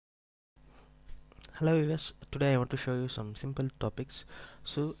Hello viewers, today I want to show you some simple topics.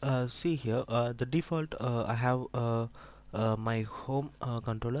 So see here, the default I have my home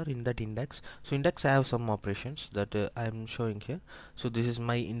controller in that index. So index I have some operations that I am showing here. So this is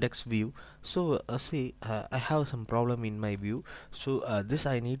my index view. So see, I have some problem in my view. So this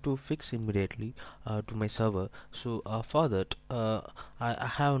I need to fix immediately to my server. So for that I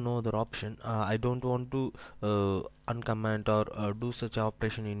have no other option. I don't want to uncomment or do such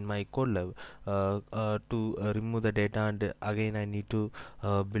operation in my code level to remove the data, and again I need to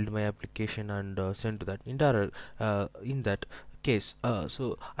build my application and send to that in that case.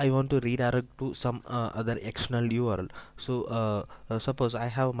 So I want to redirect to some other external URL. So suppose I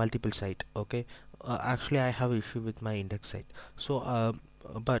have multiple site. Okay, actually I have issue with my index site. So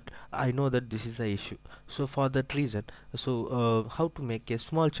but I know that this is the issue. So for that reason, so how to make a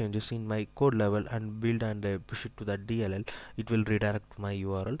small changes in my code level and build and push it to that DLL, it will redirect my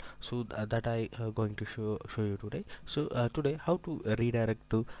URL. So that I going to show you today. So today how to redirect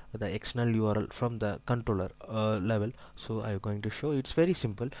to the external URL from the controller level. So I'm going to show. It's very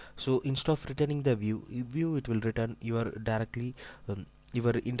simple. So instead of returning the view, it will return your directly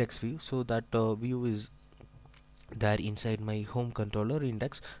your index view. So that view is there inside my home controller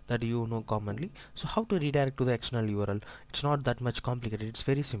index that you know commonly. So how to redirect to the external URL? It's not that much complicated, it's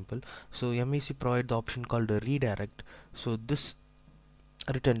very simple. So MVC provide the option called redirect. So this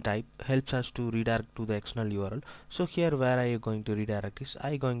return type helps us to redirect to the external URL. So here where are you going to redirect is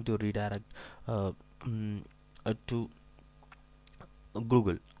I going to redirect to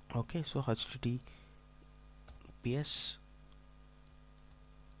Google. Okay, so HTTPS.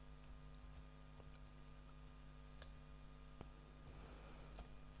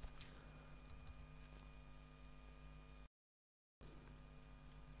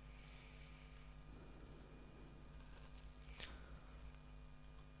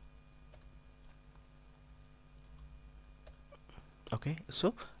 Okay,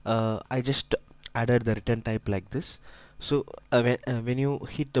 so I just added the return type like this. So when you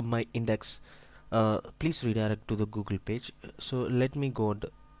hit my index, please redirect to the Google page. So let me go and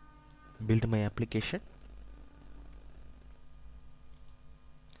build my application.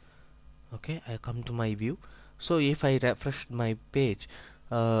 Okay, I come to my view. So if I refresh my page,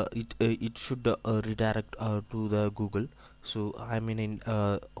 it should redirect to the Google. So I'm in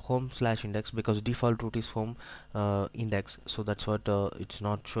home/index because default root is home index. So that's what it's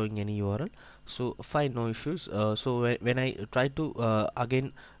not showing any URL. So fine, no issues. So when I try to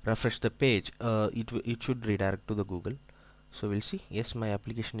again refresh the page, it should redirect to the Google. So we'll see. Yes, my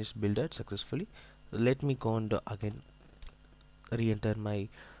application is built successfully. Let me go and again re-enter my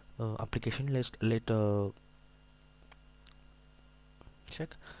application. Let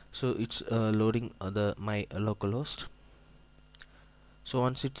check. So it's loading the my localhost. So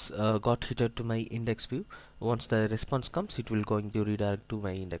once it's got hitted to my index view, once the response comes, it will going to redirect to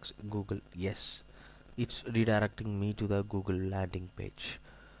my index Google. Yes, it's redirecting me to the Google landing page.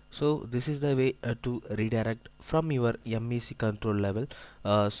 So this is the way to redirect from your MVC control level.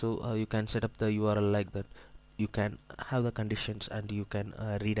 So you can set up the URL like that. You can have the conditions and you can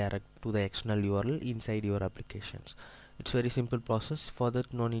redirect to the external URL inside your applications. It's very simple process. For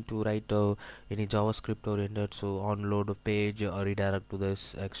that, no need to write any JavaScript oriented. So onload a page or redirect to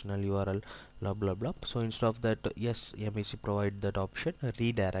this external URL, blah blah blah. So instead of that, yes, MVC provide that option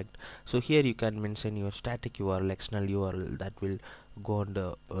redirect. So here you can mention your static URL, external URL that will go and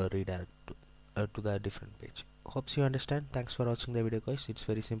redirect to the different page. Hopes you understand. Thanks for watching the video, guys. It's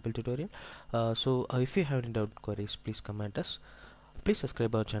very simple tutorial. So if you have any doubt queries, please comment us. Please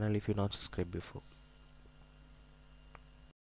subscribe our channel if you not subscribed before.